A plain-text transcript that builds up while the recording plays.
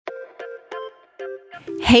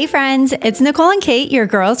Hey friends, it's Nicole and Kate, your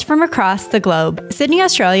girls from across the globe, Sydney,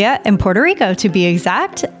 Australia, and Puerto Rico to be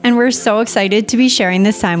exact, and we're so excited to be sharing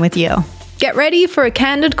this time with you. Get ready for a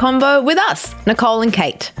candid convo with us, Nicole and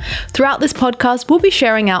Kate. Throughout this podcast, we'll be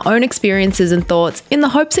sharing our own experiences and thoughts in the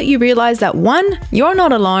hopes that you realize that 1, you're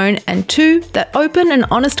not alone, and 2, that open and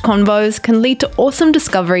honest convos can lead to awesome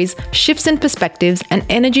discoveries, shifts in perspectives, and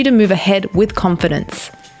energy to move ahead with confidence.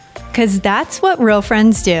 Because that's what real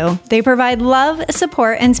friends do. They provide love,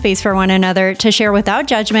 support, and space for one another to share without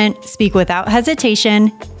judgment, speak without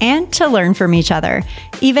hesitation, and to learn from each other,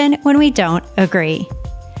 even when we don't agree.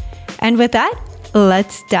 And with that,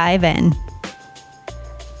 let's dive in.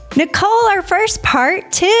 Nicole, our first part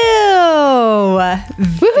 2.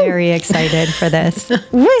 Very excited for this.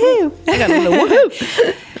 Woohoo! I got a little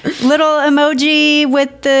woohoo. Little emoji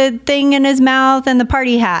with the thing in his mouth and the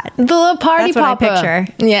party hat. The little party popper. That's what I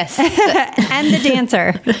picture. Yes. And the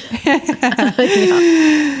dancer.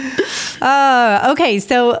 Okay,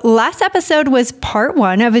 so last episode was part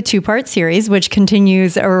 1 of a 2-part series, which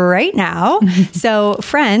continues right now. So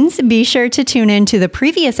friends, be sure to tune in to the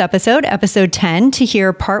previous episode, episode 10, to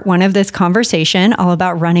hear part 1 of this conversation all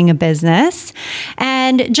about running a business.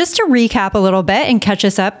 And just to recap a little bit and catch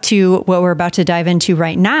us up to what we're about to dive into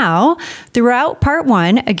right now, throughout part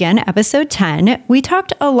 1, again, episode 10, we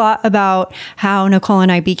talked a lot about how Nicole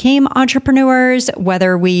and I became entrepreneurs,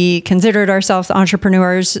 whether we considered ourselves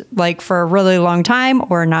entrepreneurs like for a really long time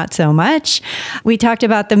or not so much. We talked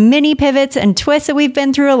about the mini pivots and twists that we've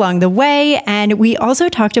been through along the way. And we also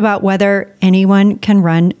talked about whether anyone can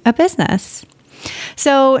run a business.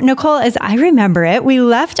 So, Nicole, as I remember it, we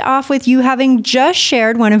left off with you having just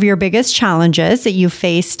shared one of your biggest challenges that you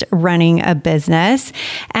faced running a business.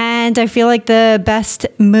 And I feel like the best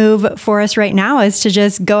move for us right now is to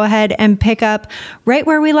just go ahead and pick up right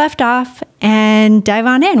where we left off and dive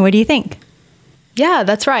on in. What do you think? Yeah,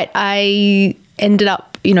 that's right. I ended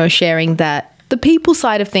up, sharing that the people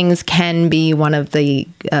side of things can be one of the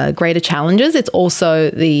greater challenges. It's also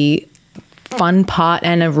the fun part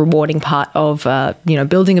and a rewarding part of,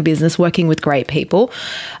 building a business, working with great people.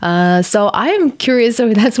 So I am curious.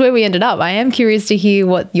 So that's where we ended up. I am curious to hear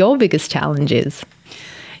what your biggest challenge is.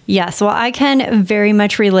 Yes, well, I can very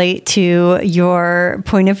much relate to your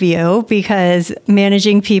point of view because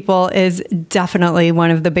managing people is definitely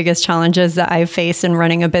one of the biggest challenges that I've faced in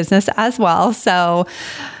running a business as well. So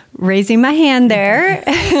raising my hand there.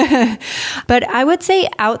 But I would say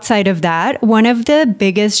outside of that, one of the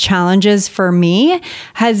biggest challenges for me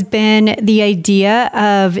has been the idea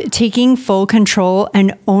of taking full control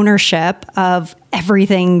and ownership of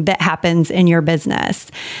everything that happens in your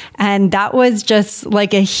business. And that was just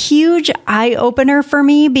like a huge eye opener for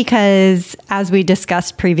me because as we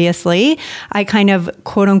discussed previously, I kind of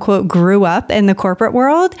quote unquote grew up in the corporate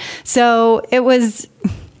world. So it was,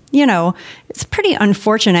 it's pretty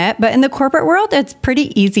unfortunate, but in the corporate world, it's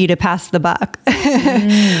pretty easy to pass the buck.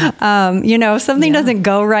 If something doesn't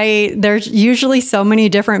go right, there's usually so many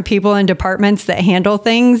different people and departments that handle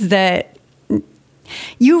things that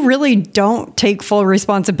you really don't take full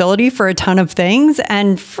responsibility for a ton of things.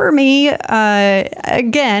 And for me,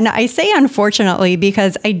 again, I say unfortunately,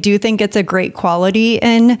 because I do think it's a great quality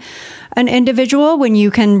in an individual when you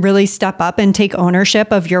can really step up and take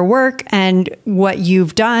ownership of your work and what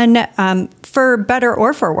you've done, for better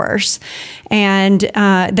or for worse. And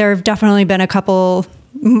there have definitely been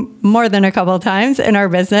more than a couple of times in our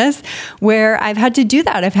business where I've had to do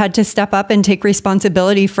that. I've had to step up and take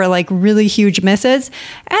responsibility for like really huge misses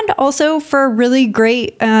and also for really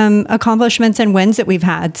great accomplishments and wins that we've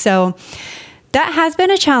had. So that has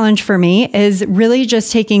been a challenge for me, is really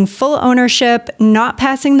just taking full ownership, not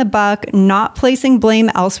passing the buck, not placing blame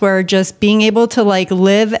elsewhere, just being able to like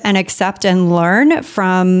live and accept and learn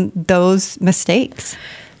from those mistakes.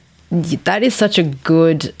 That is such a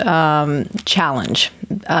good challenge.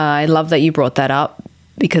 I love that you brought that up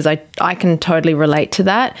because I can totally relate to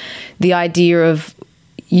that. The idea of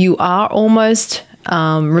you are almost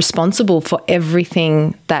responsible for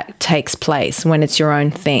everything that takes place when it's your own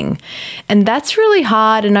thing. And that's really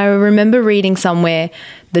hard. And I remember reading somewhere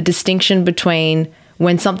the distinction between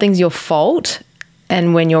when something's your fault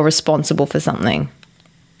and when you're responsible for something.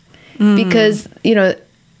 Because,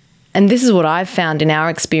 and this is what I've found in our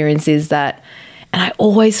experience is that, and I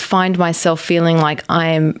always find myself feeling like I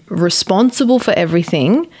am responsible for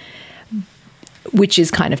everything, which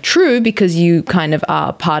is kind of true because you kind of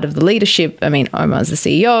are part of the leadership. I mean, Omar's the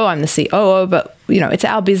CEO, I'm the COO, but it's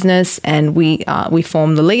our business and we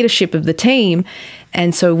form the leadership of the team.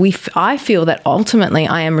 And so I feel that ultimately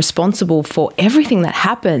I am responsible for everything that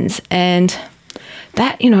happens. And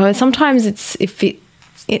that, sometimes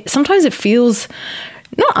sometimes it feels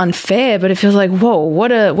not unfair, but it feels like, whoa,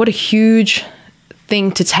 what a huge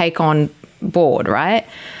thing to take on board, right?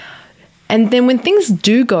 And then when things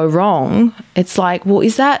do go wrong, it's like, well,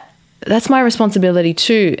 that's my responsibility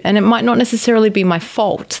too. And it might not necessarily be my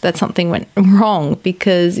fault that something went wrong,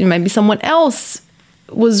 because maybe someone else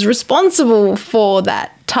was responsible for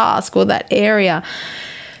that task or that area.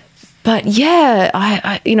 But yeah,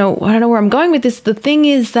 I don't know where I'm going with this. The thing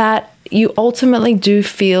is that you ultimately do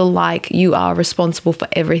feel like you are responsible for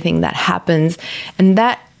everything that happens. And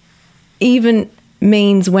that even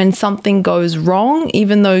means when something goes wrong,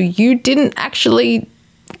 even though you didn't actually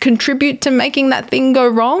contribute to making that thing go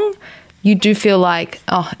wrong, you do feel like,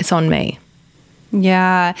 oh, it's on me.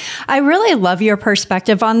 Yeah, I really love your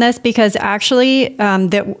perspective on this, because actually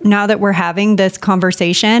that now that we're having this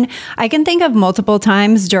conversation, I can think of multiple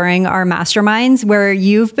times during our masterminds where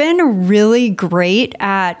you've been really great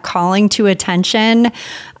at calling to attention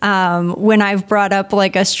when I've brought up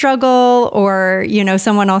like a struggle, or,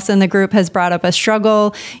 someone else in the group has brought up a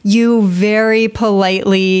struggle, you very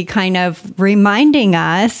politely kind of reminding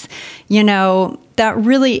us, that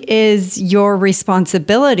really is your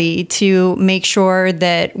responsibility to make sure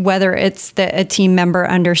that whether it's that a team member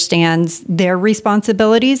understands their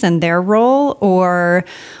responsibilities and their role, or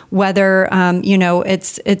whether,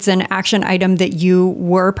 it's an action item that you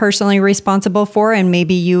were personally responsible for, and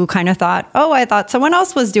maybe you kind of thought, oh, I thought someone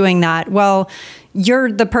else was doing that. Well,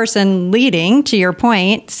 you're the person leading, to your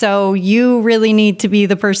point. So you really need to be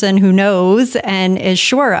the person who knows and is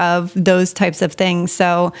sure of those types of things.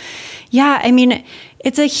 So yeah, I mean,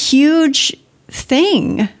 it's a huge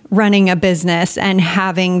thing running a business and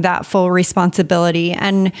having that full responsibility.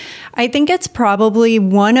 And I think it's probably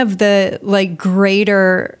one of the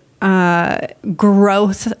greater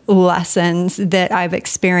growth lessons that I've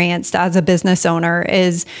experienced as a business owner,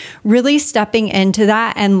 is really stepping into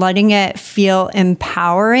that and letting it feel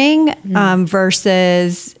empowering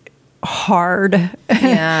versus hard.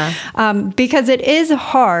 Yeah. Because it is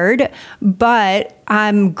hard, but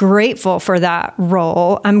I'm grateful for that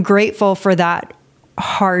role. I'm grateful for that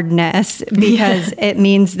hardness, because it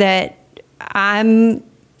means that I'm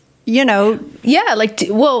Yeah,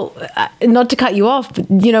 not to cut you off, but,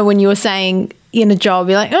 when you were saying in a job,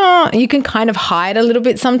 you're like, oh, you can kind of hide a little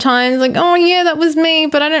bit sometimes, like, oh, yeah, that was me,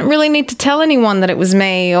 but I don't really need to tell anyone that it was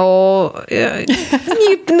me, or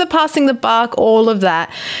the passing the buck, all of that.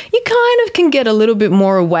 You kind of can get a little bit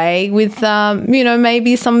more away with,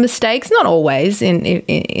 maybe some mistakes, not always in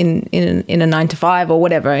a 9 to 5 or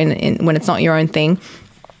whatever, when it's not your own thing.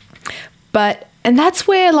 And that's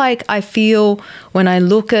where, I feel when I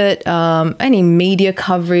look at any media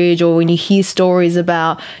coverage, or when you hear stories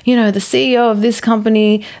about, the CEO of this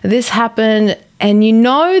company, this happened, and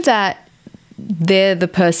that they're the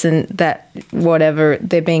person that whatever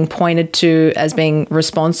they're being pointed to as being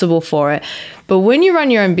responsible for it. But when you run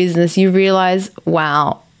your own business, you realize,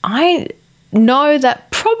 wow, I know that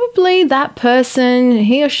probably that person,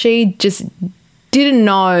 he or she just didn't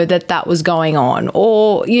know that was going on,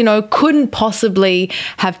 or, couldn't possibly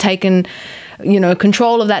have taken,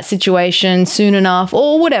 control of that situation soon enough,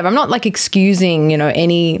 or whatever. I'm not excusing,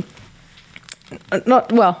 I'm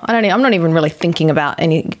not even really thinking about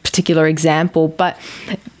any particular example,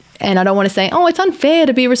 and I don't want to say, oh, it's unfair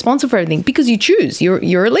to be responsible for everything, because you choose.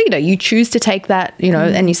 You're a leader. You choose to take that,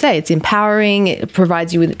 and you say it's empowering. It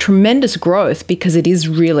provides you with tremendous growth, because it is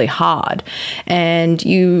really hard. And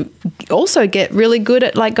you also get really good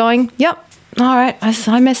at going, yep, all right,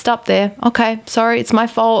 I messed up there. Okay, sorry, it's my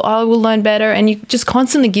fault. I will learn better. And you just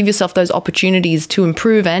constantly give yourself those opportunities to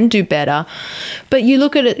improve and do better. But you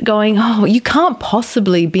look at it going, oh, you can't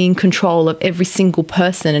possibly be in control of every single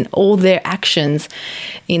person and all their actions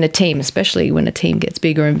in a team, especially when a team gets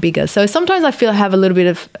bigger and bigger. So sometimes I feel I have a little bit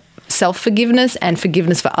of self-forgiveness and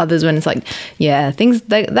forgiveness for others, when it's like, yeah, things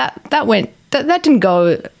that didn't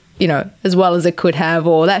go as well as it could have,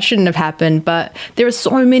 or that shouldn't have happened. But there are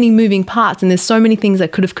so many moving parts, and there's so many things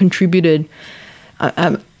that could have contributed.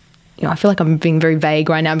 I feel like I'm being very vague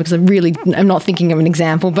right now, because I'm not thinking of an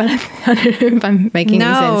example, but I don't know if I'm making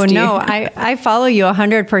any sense to you. No, I follow you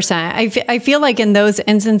 100%. I feel like in those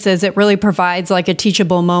instances, it really provides a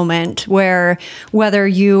teachable moment, where whether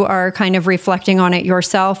you are kind of reflecting on it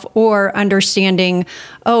yourself, or understanding,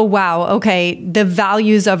 oh, wow, okay, the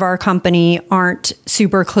values of our company aren't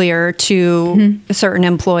super clear to certain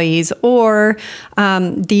employees, or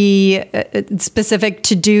the specific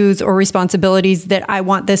to-dos or responsibilities that I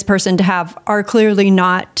want this person to have are clearly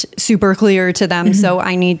not super clear to them. So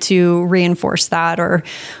I need to reinforce that, or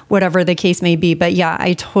whatever the case may be. But yeah,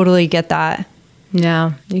 I totally get that.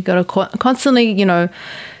 Yeah. You got to constantly,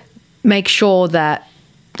 make sure that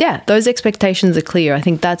those expectations are clear. I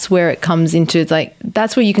think that's where it comes into, it's like,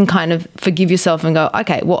 that's where you can kind of forgive yourself and go,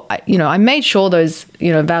 okay, well, I made sure those,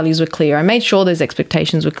 values were clear. I made sure those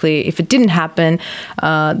expectations were clear. If it didn't happen,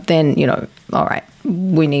 then, all right,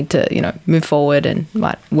 we need to, move forward, and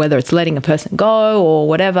whether it's letting a person go or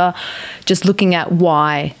whatever, just looking at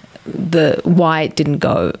why it didn't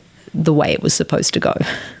go the way it was supposed to go.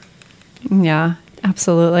 Yeah,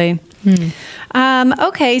 absolutely.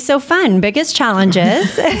 Okay, so fun. Biggest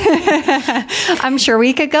challenges. I'm sure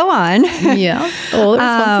we could go on. Yeah, all the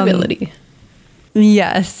responsibility.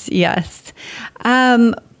 Yes.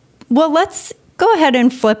 Well, let's go ahead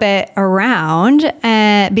and flip it around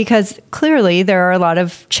because clearly there are a lot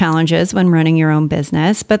of challenges when running your own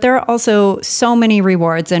business, but there are also so many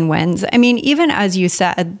rewards and wins. I mean, even as you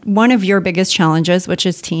said, one of your biggest challenges, which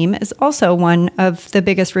is team, is also one of the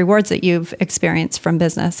biggest rewards that you've experienced from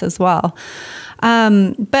business as well.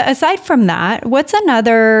 But aside from that, what's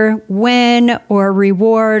another win or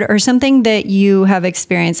reward or something that you have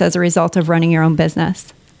experienced as a result of running your own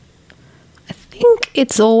business? I think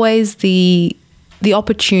it's always the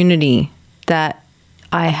opportunity that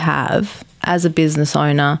I have as a business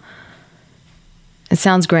owner. It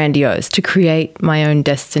sounds grandiose, to create my own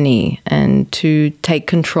destiny and to take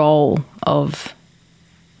control of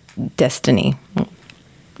destiny.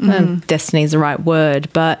 Destiny is the right word,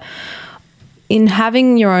 but in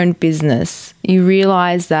having your own business, you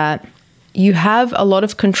realize that you have a lot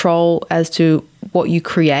of control as to what you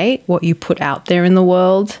create, what you put out there in the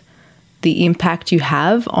world, the impact you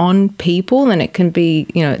have on people. And it can be,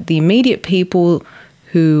 the immediate people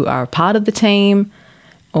who are a part of the team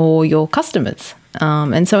or your customers.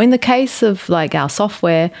 And so in the case of like our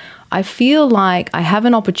software, I feel like I have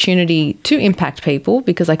an opportunity to impact people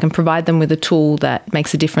because I can provide them with a tool that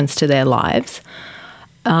makes a difference to their lives.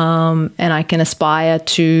 And I can aspire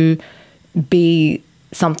to be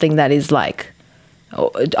something that is like,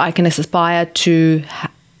 I can aspire to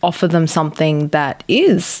offer them something that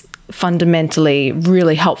is fundamentally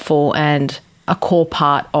really helpful and a core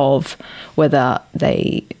part of whether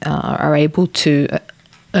they are able to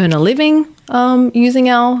earn a living using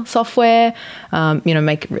our software,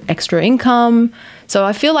 make extra income. So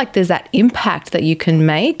I feel like there's that impact that you can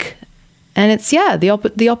make, and it's the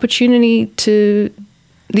opportunity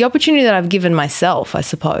that I've given myself, I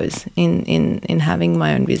suppose, in having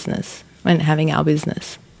my own business and having our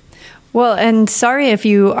business. Well, and sorry if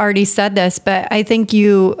you already said this, but I think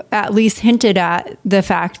you at least hinted at the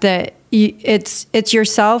fact that it's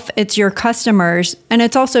yourself, it's your customers, and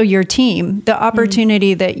it's also your team. The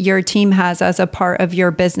opportunity that your team has as a part of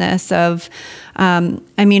your business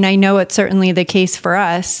I know it's certainly the case for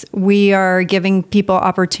us. We are giving people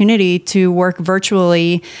opportunity to work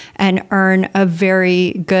virtually and earn a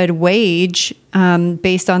very good wage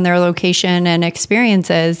based on their location and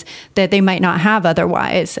experiences that they might not have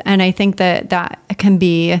otherwise. And I think that can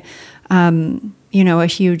be, a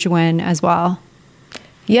huge win as well.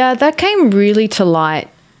 Yeah, that came really to light.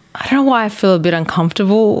 I don't know why I feel a bit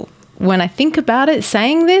uncomfortable when I think about it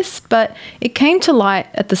saying this, but it came to light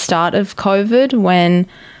at the start of COVID when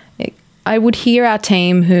I would hear our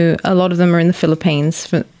team, who a lot of them are in the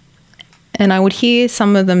Philippines, and I would hear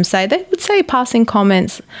some of them say, they would say passing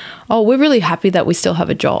comments, oh, we're really happy that we still have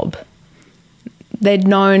a job. They'd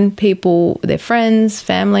known people, their friends,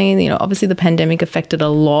 family, obviously the pandemic affected a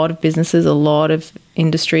lot of businesses, a lot of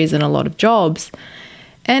industries and a lot of jobs.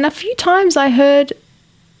 And a few times I heard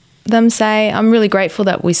them say, I'm really grateful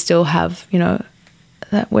that we still have,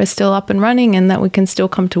 that we're still up and running and that we can still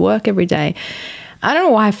come to work every day. I don't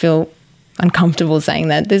know why I feel uncomfortable saying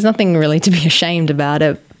that. There's nothing really to be ashamed about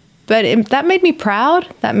it. But that made me proud.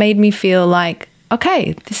 That made me feel like,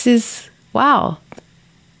 okay, wow,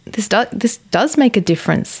 this does make a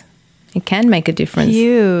difference. It can make a difference.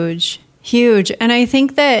 Huge. And I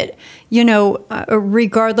think that,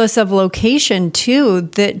 regardless of location too,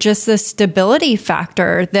 that just the stability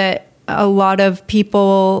factor that a lot of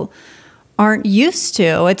people aren't used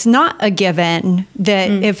to. It's not a given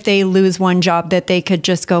that if they lose one job that they could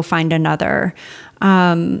just go find another.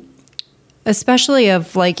 Especially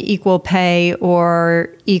of like equal pay or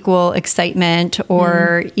equal excitement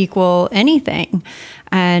or equal anything.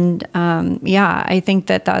 And I think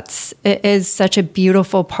it is such a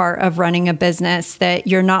beautiful part of running a business that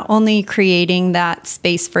you're not only creating that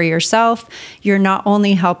space for yourself, you're not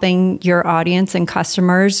only helping your audience and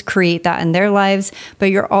customers create that in their lives, but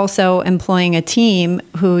you're also employing a team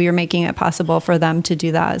who you're making it possible for them to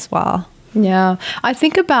do that as well. Yeah. I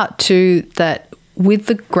think about too that with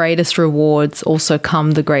the greatest rewards also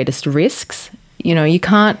come the greatest risks. You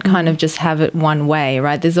can't kind of just have it one way,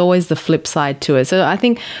 right? There's always the flip side to it. So I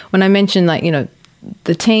think when I mentioned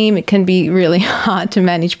the team. It can be really hard to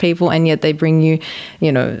manage people, and yet they bring you,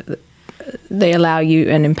 they allow you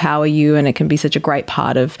and empower you, and it can be such a great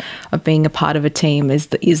part of being a part of a team is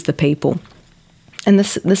the people. And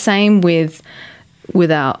the same with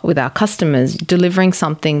our customers, delivering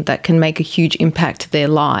something that can make a huge impact to their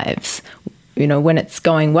lives. When it's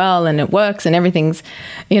going well and it works and everything's,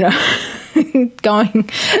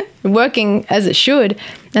 working as it should.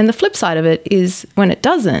 And the flip side of it is when it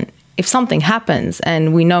doesn't. If something happens,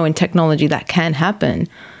 and we know in technology that can happen,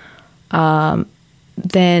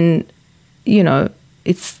 then,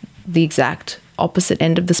 it's the exact opposite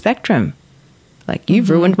end of the spectrum. Like,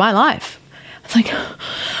 you've ruined my life. It's like,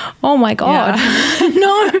 oh my God. Yeah.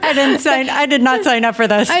 No. I did not sign up for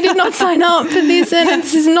this. I did not sign up for this, and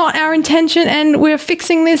this is not our intention, and we're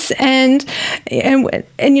fixing this, and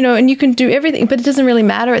you can do everything, but it doesn't really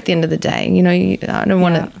matter at the end of the day. I don't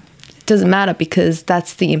want to, it doesn't matter, because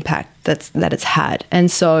that's the impact that it's had.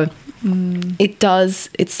 And so it does,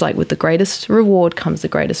 it's like with the greatest reward comes the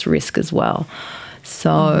greatest risk as well.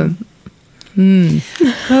 So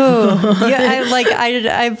Oh,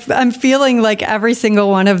 yeah, I'm feeling like every single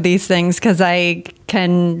one of these things, because I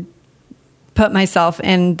can put myself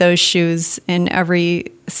in those shoes in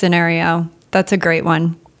every scenario. That's a great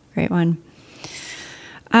one. Great one.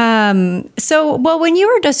 When you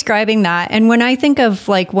were describing that, and when I think of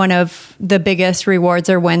like one of the biggest rewards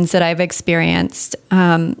or wins that I've experienced,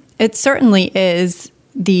 it certainly is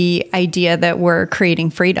the idea that we're creating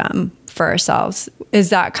freedom for ourselves. Is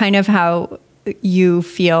that kind of how you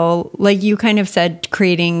feel? Like you kind of said,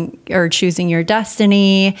 creating or choosing your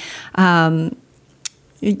destiny, being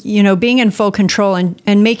in full control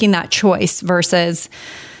and making that choice versus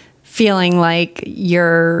feeling like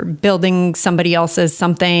you're building somebody else's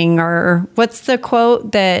something. Or what's the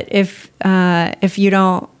quote that if you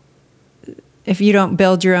don't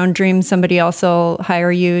build your own dreams, somebody else will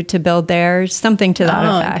hire you to build theirs, something to that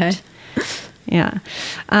effect. Okay. Yeah.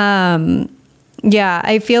 Yeah,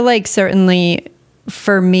 I feel like certainly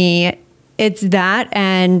for me, it's that.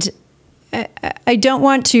 And I don't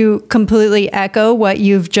want to completely echo what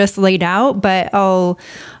you've just laid out, but I'll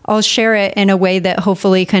share it in a way that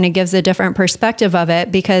hopefully kind of gives a different perspective of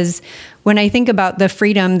it. Because when I think about the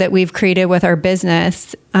freedom that we've created with our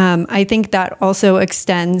business, I think that also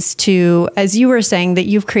extends to, as you were saying, that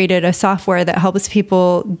you've created a software that helps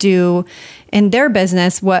people do in their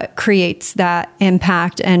business what creates that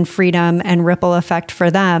impact and freedom and ripple effect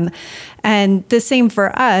for them. And the same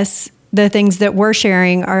for us. The things that we're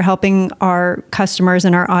sharing are helping our customers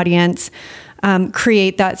and our audience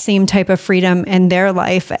create that same type of freedom in their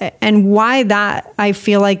life. And why that, I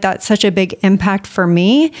feel like that's such a big impact for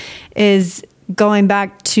me, is going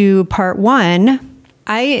back to part one.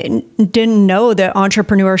 I didn't know that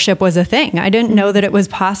entrepreneurship was a thing. I didn't know that it was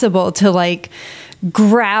possible to like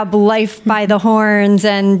grab life by the horns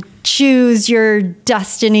and choose your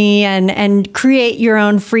destiny and create your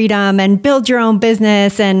own freedom and build your own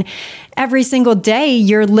business. And every single day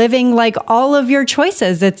you're living like all of your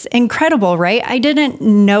choices. It's incredible, right? I didn't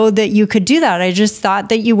know that you could do that. I just thought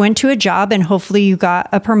that you went to a job and hopefully you got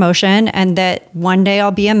a promotion, and that one day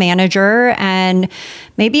I'll be a manager and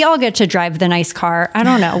maybe I'll get to drive the nice car. I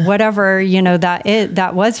don't know, whatever,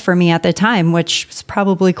 that was for me at the time, which is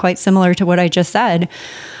probably quite similar to what I just said.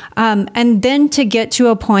 And then to get to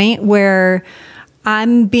a point where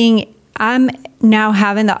I'm now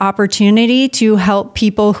having the opportunity to help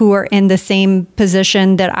people who are in the same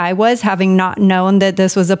position that I was, having not known that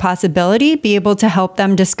this was a possibility, be able to help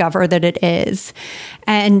them discover that it is.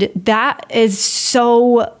 And that is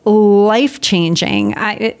so life-changing.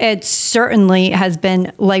 It certainly has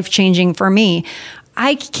been life-changing for me.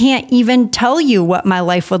 I can't even tell you what my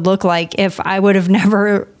life would look like if I would have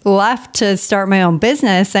never left to start my own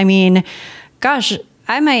business. I mean, gosh,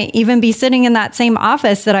 I might even be sitting in that same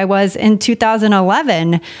office that I was in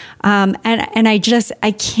 2011. And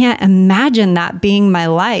I can't imagine that being my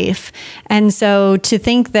life. And so to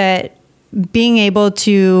think that being able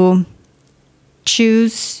to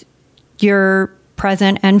choose your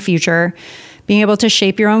present and future, being able to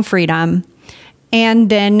shape your own freedom, and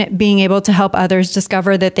then being able to help others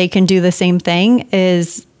discover that they can do the same thing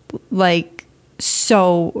is like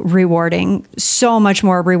so rewarding, so much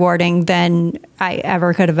more rewarding than I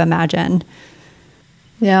ever could have imagined.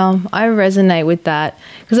 Yeah, I resonate with that,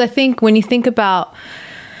 because I think when you think about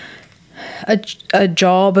a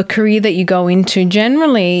job, a career that you go into,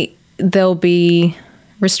 generally there'll be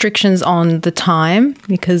restrictions on the time,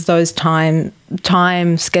 because those time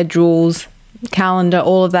schedules, calendar,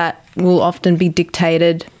 all of that will often be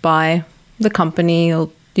dictated by the company or,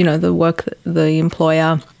 the work, the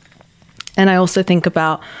employer. And I also think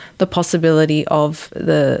about the possibility of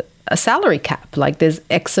a salary cap. Like there's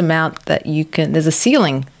X amount that there's a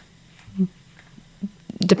ceiling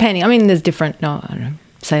depending. I mean, there's different, I don't know,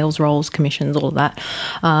 sales roles, commissions, all of that.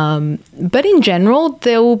 But in general,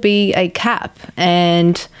 there will be a cap.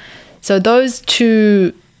 And so those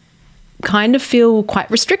two kind of feel quite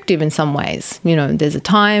restrictive in some ways. You know, there's a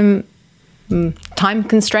time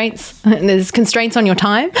constraints, and there's constraints on your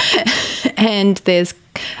time, and there's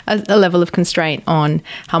a level of constraint on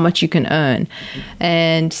how much you can earn.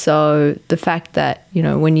 And so the fact that, you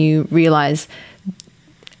know, when you realize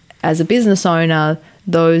as a business owner,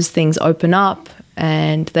 those things open up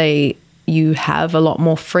and you have a lot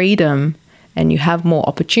more freedom and you have more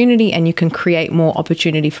opportunity and you can create more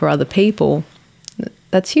opportunity for other people,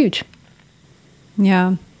 that's huge.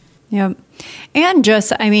 Yeah. Yeah. And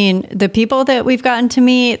just, I mean, the people that we've gotten to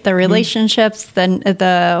meet, the relationships,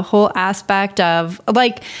 the whole aspect of,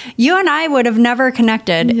 like, you and I would have never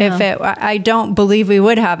connected I don't believe we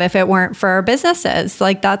would have if it weren't for our businesses.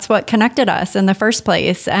 Like, that's what connected us in the first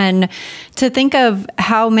place. And to think of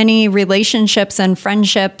how many relationships and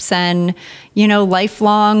friendships and, you know,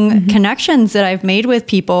 lifelong connections that I've made with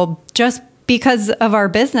people just because of our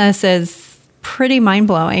business is pretty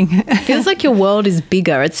mind-blowing. Feels like your world is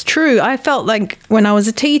bigger. It's true. I felt like when I was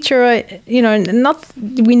a teacher, and you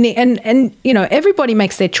know, everybody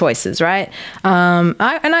makes their choices, right? And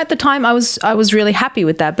at the time I was really happy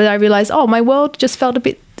with that, but I realized, my world just felt a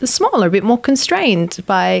bit smaller, a bit more constrained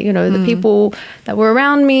by, you know, the people that were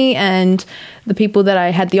around me and the people that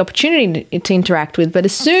I had the opportunity to interact with. But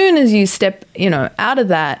as soon as you step, you know, out of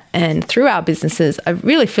that and through our businesses, I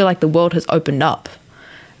really feel like the world has opened up.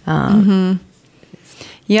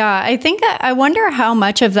 Yeah, I wonder how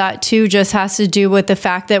much of that too just has to do with the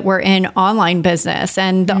fact that we're in online business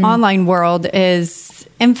and the online world is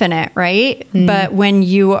infinite, right? But when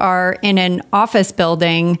you are in an office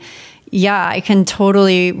building, yeah, I can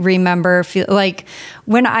totally remember like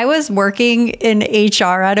when I was working in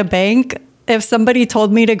HR at a bank, if somebody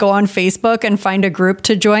told me to go on Facebook and find a group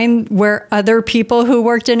to join where other people who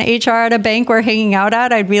worked in HR at a bank were hanging out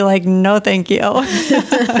at, I'd be like, no, thank you.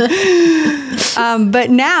 But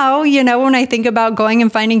now, you know, when I think about going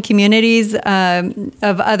and finding communities of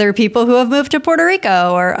other people who have moved to Puerto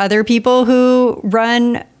Rico or other people who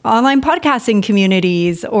run online podcasting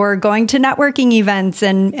communities or going to networking events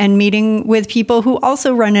and meeting with people who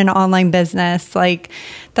also run an online business, like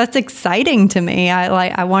that's exciting to me.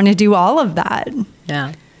 I want to do all of that.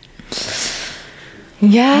 Yeah.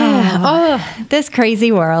 Yeah. This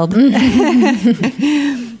crazy world. In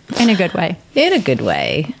a good way. In a good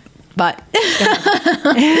way. But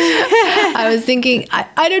I was thinking,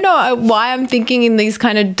 I don't know why I'm thinking in these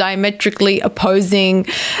kind of diametrically opposing,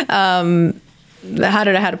 I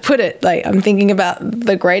don't know how to put it. Like, I'm thinking about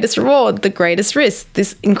the greatest reward, the greatest risk,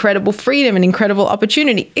 this incredible freedom and incredible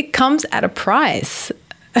opportunity. It comes at a price.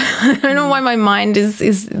 I don't know why my mind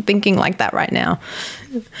is thinking like that right now.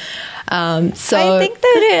 So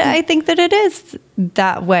I think that it is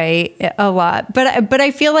that way a lot. But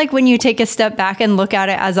I feel like when you take a step back and look at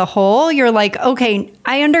it as a whole, you're like, okay,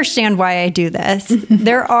 I understand why I do this.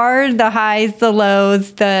 There are the highs, the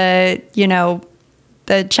lows, the, you know,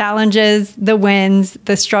 the challenges, the wins,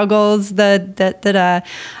 the struggles, but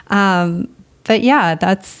yeah,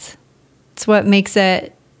 that's what makes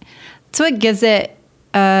it, it's what gives it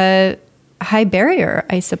a high barrier,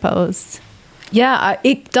 I suppose. Yeah,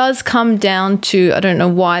 it does come down to, I don't know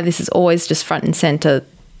why this is always just front and center.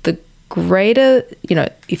 The greater, you know,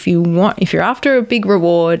 if you're after a big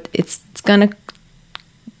reward, it's going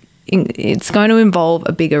to involve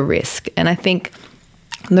a bigger risk. And I think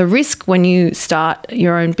the risk when you start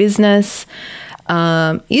your own business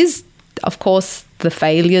is, of course, the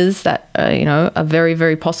failures that are very,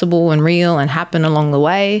 very possible and real and happen along the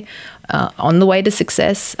way, on the way to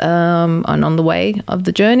success, and on the way of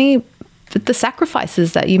the journey. But the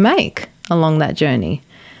sacrifices that you make along that journey,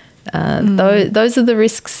 those are the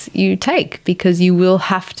risks you take because you will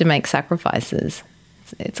have to make sacrifices.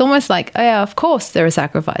 It's almost like, oh yeah, of course there are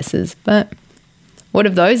sacrifices, but what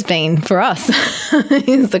have those been for us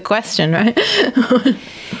is the question, right?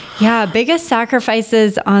 Yeah, biggest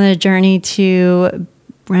sacrifices on the journey to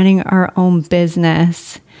running our own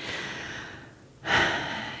business.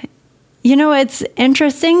 You know, it's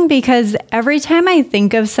interesting because every time I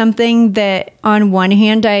think of something that on one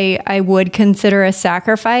hand I would consider a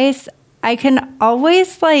sacrifice, I can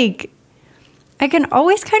always kind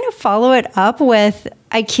of follow it up with,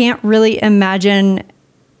 I can't really imagine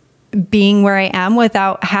being where I am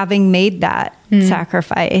without having made that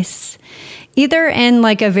sacrifice. Either in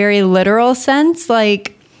like a very literal sense,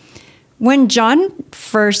 like when John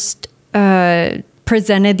first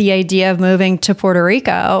presented the idea of moving to Puerto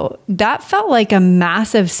Rico, that felt like a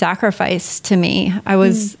massive sacrifice to me. I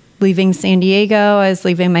was leaving San Diego. I was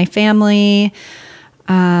leaving my family,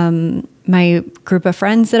 my group of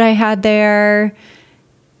friends that I had there.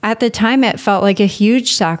 At the time, it felt like a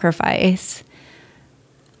huge sacrifice.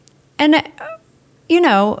 And,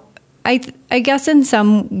 I guess in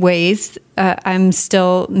some ways, I'm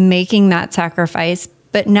still making that sacrifice.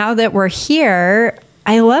 But now that we're here,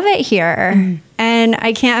 I love it here. And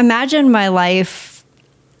I can't imagine my life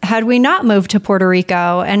had we not moved to Puerto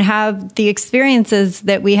Rico and have the experiences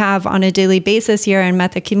that we have on a daily basis here and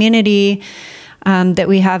met the community that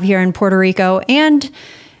we have here in Puerto Rico. And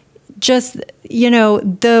just,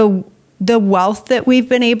 the wealth that we've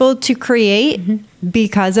been able to create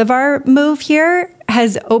because of our move here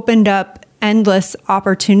has opened up endless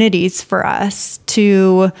opportunities for us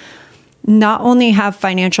to not only have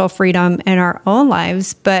financial freedom in our own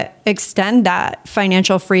lives, but extend that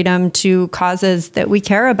financial freedom to causes that we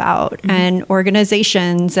care about and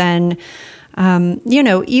organizations and,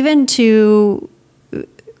 even to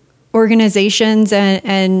organizations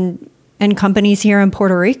and companies here in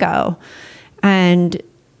Puerto Rico. And,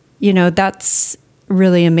 that's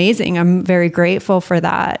really amazing. I'm very grateful for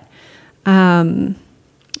that.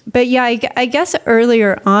 But yeah, I guess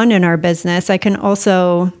earlier on in our business, I can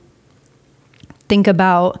also think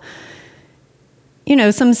about,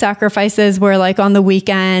 some sacrifices where like on the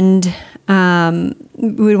weekend,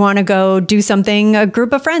 we want to go do something. A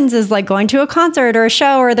group of friends is like going to a concert or a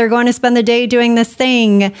show, or they're going to spend the day doing this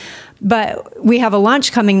thing, but we have a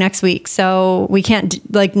lunch coming next week. So we can't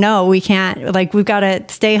we can't, we've got to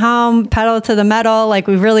stay home, pedal to the metal.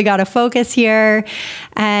 We've really got to focus here.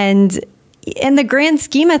 And in the grand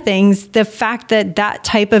scheme of things, the fact that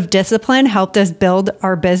type of discipline helped us build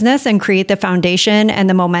our business and create the foundation and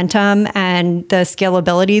the momentum and the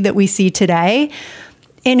scalability that we see today,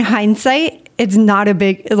 in hindsight, it's not a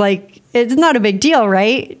big deal,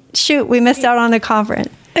 right? Shoot, we missed out on the conference.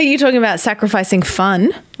 Are you talking about sacrificing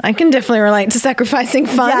fun? I can definitely relate to sacrificing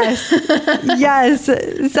fun. Yes,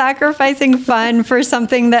 sacrificing fun for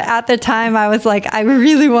something that at the time I was like, I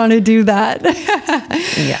really want to do that.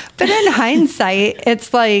 Yeah. But in hindsight,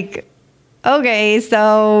 it's like, okay,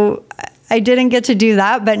 so I didn't get to do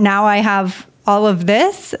that, but now I have all of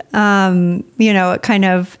this. It kind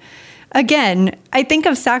of, again, I think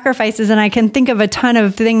of sacrifices and I can think of a ton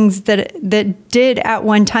of things that did at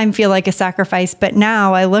one time feel like a sacrifice, but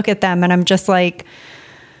now I look at them and I'm just like,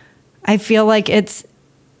 I feel like it's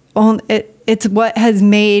what has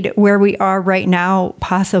made where we are right now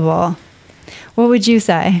possible. What would you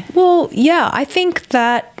say? Well, yeah, I think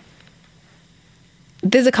that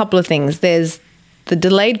there's a couple of things. There's the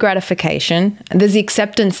delayed gratification, and there's the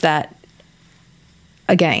acceptance that,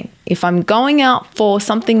 again, if I'm going out for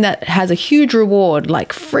something that has a huge reward,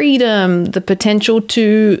 like freedom, the potential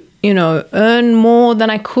to, earn more than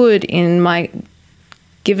I could in my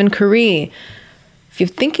given career, if you're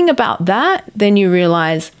thinking about that, then you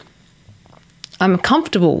realize I'm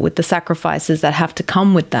comfortable with the sacrifices that have to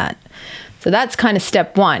come with that. So that's kind of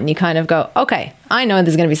step one. You kind of go, okay, I know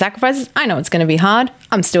there's going to be sacrifices. I know it's going to be hard.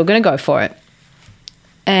 I'm still going to go for it.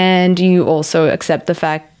 And you also accept the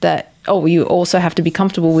fact that, you also have to be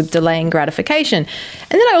comfortable with delaying gratification.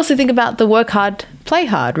 And then I also think about the work hard, play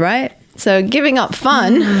hard, right? So giving up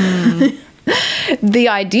fun. The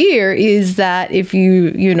idea is that if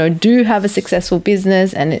you do have a successful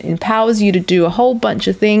business and it empowers you to do a whole bunch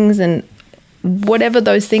of things, and whatever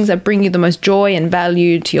those things that bring you the most joy and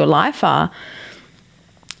value to your life are,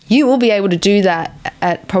 you will be able to do that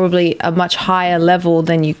at probably a much higher level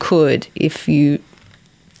than you could if you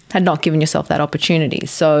had not given yourself that opportunity.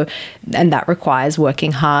 So, and that requires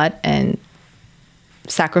working hard and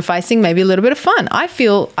sacrificing maybe a little bit of fun. I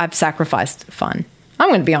feel I've sacrificed fun. I'm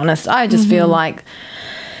going to be honest. I just feel like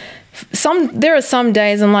there are some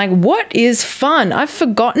days I'm like, what is fun? I've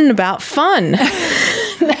forgotten about fun.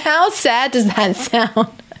 How sad does that sound?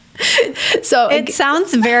 So it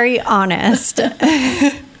sounds very honest.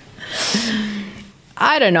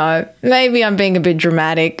 I don't know. Maybe I'm being a bit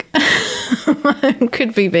dramatic.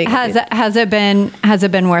 Could be being. Has it been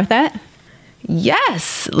worth it?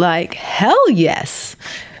 Yes, hell yes.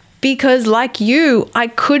 Because like you, I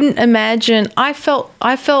couldn't imagine. I felt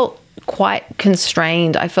quite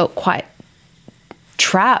constrained. I felt quite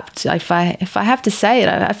trapped. If I have to say it,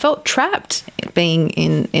 I felt trapped being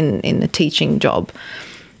in the teaching job.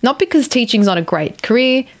 Not because teaching's not a great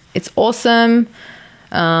career. It's awesome.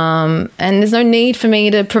 And there's no need for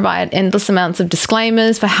me to provide endless amounts of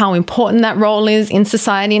disclaimers for how important that role is in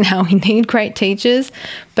society and how we need great teachers.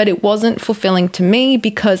 But it wasn't fulfilling to me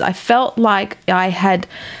because I felt like I had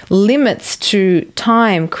limits to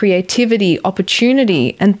time, creativity,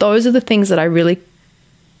 opportunity, and those are the things that I really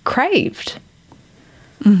craved.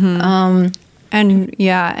 And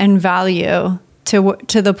value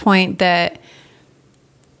to the point that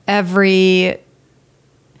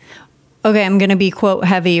I'm going to be quote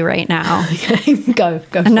heavy right now. Go.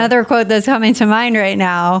 Another quote that's coming to mind right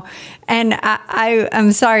now. And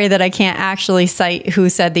I'm sorry that I can't actually cite who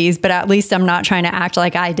said these, but at least I'm not trying to act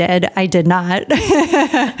like I did. I did not.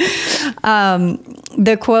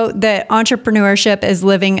 The quote that entrepreneurship is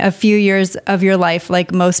living a few years of your life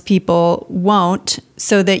like most people won't,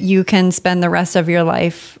 so that you can spend the rest of your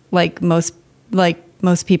life like most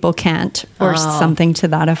people can't, or something to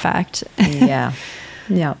that effect.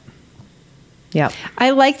 Yeah.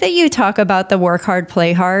 I like that you talk about the work hard,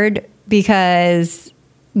 play hard, because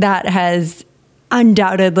that has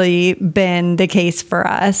undoubtedly been the case for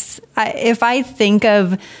us. If I think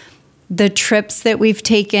of the trips that we've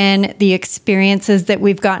taken, the experiences that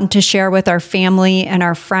we've gotten to share with our family and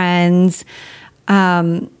our friends,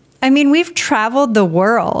 we've traveled the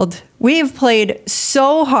world. We've played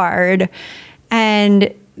so hard,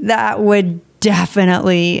 and that would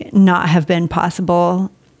definitely not have been possible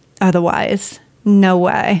otherwise. No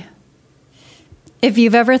way. If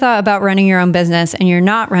you've ever thought about running your own business and you're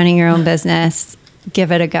not running your own business,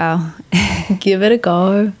 give it a go. Give it a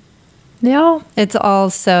go. Yeah. It's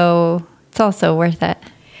also worth it.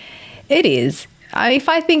 It is. If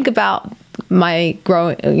I think about my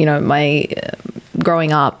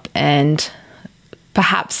growing up and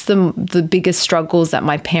perhaps the biggest struggles that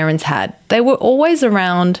my parents had, they were always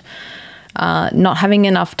around not having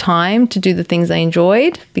enough time to do the things they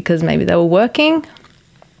enjoyed because maybe they were working,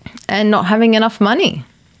 and not having enough money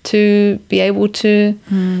to be able to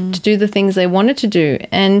do the things they wanted to do.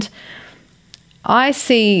 And I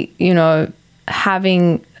see,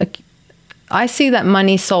 I see that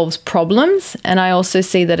money solves problems, and I also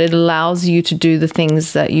see that it allows you to do the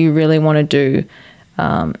things that you really want to do.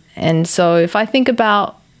 And so if I think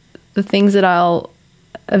about the things that I'll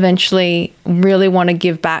eventually really want to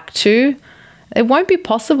give back to, it won't be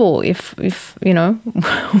possible if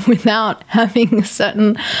without having a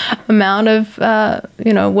certain amount of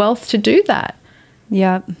wealth to do that.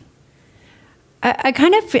 Yeah. I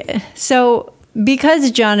kind of, so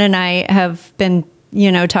because John and I have been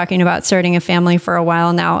talking about starting a family for a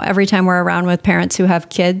while now, every time we're around with parents who have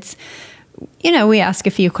kids, we ask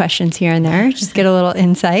a few questions here and there, just get a little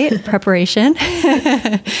insight, preparation.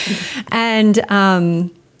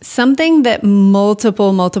 And something that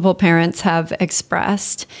multiple parents have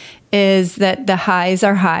expressed is that the highs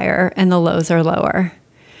are higher and the lows are lower.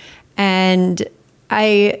 And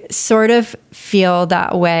I sort of feel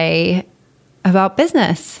that way about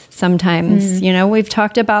business sometimes. We've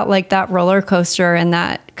talked about like that roller coaster and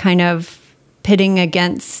that kind of pitting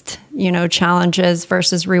against, challenges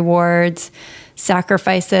versus rewards,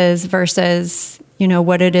 sacrifices versus,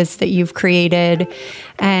 what it is that you've created.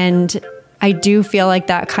 And I do feel like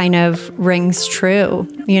that kind of rings true.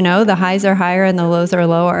 The highs are higher and the lows are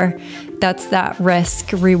lower. That's that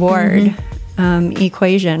risk reward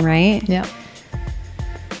equation, right? Yeah.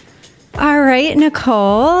 All right,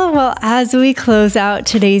 Nicole. Well, as we close out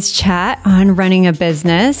today's chat on running a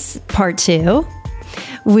business, part 2,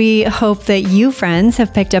 we hope that you, friends,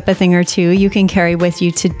 have picked up a thing or two you can carry with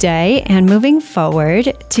you today and moving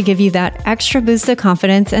forward to give you that extra boost of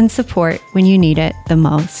confidence and support when you need it the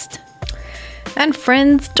most. And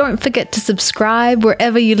friends, don't forget to subscribe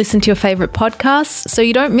wherever you listen to your favorite podcasts so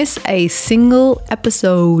you don't miss a single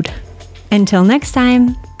episode. Until next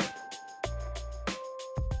time.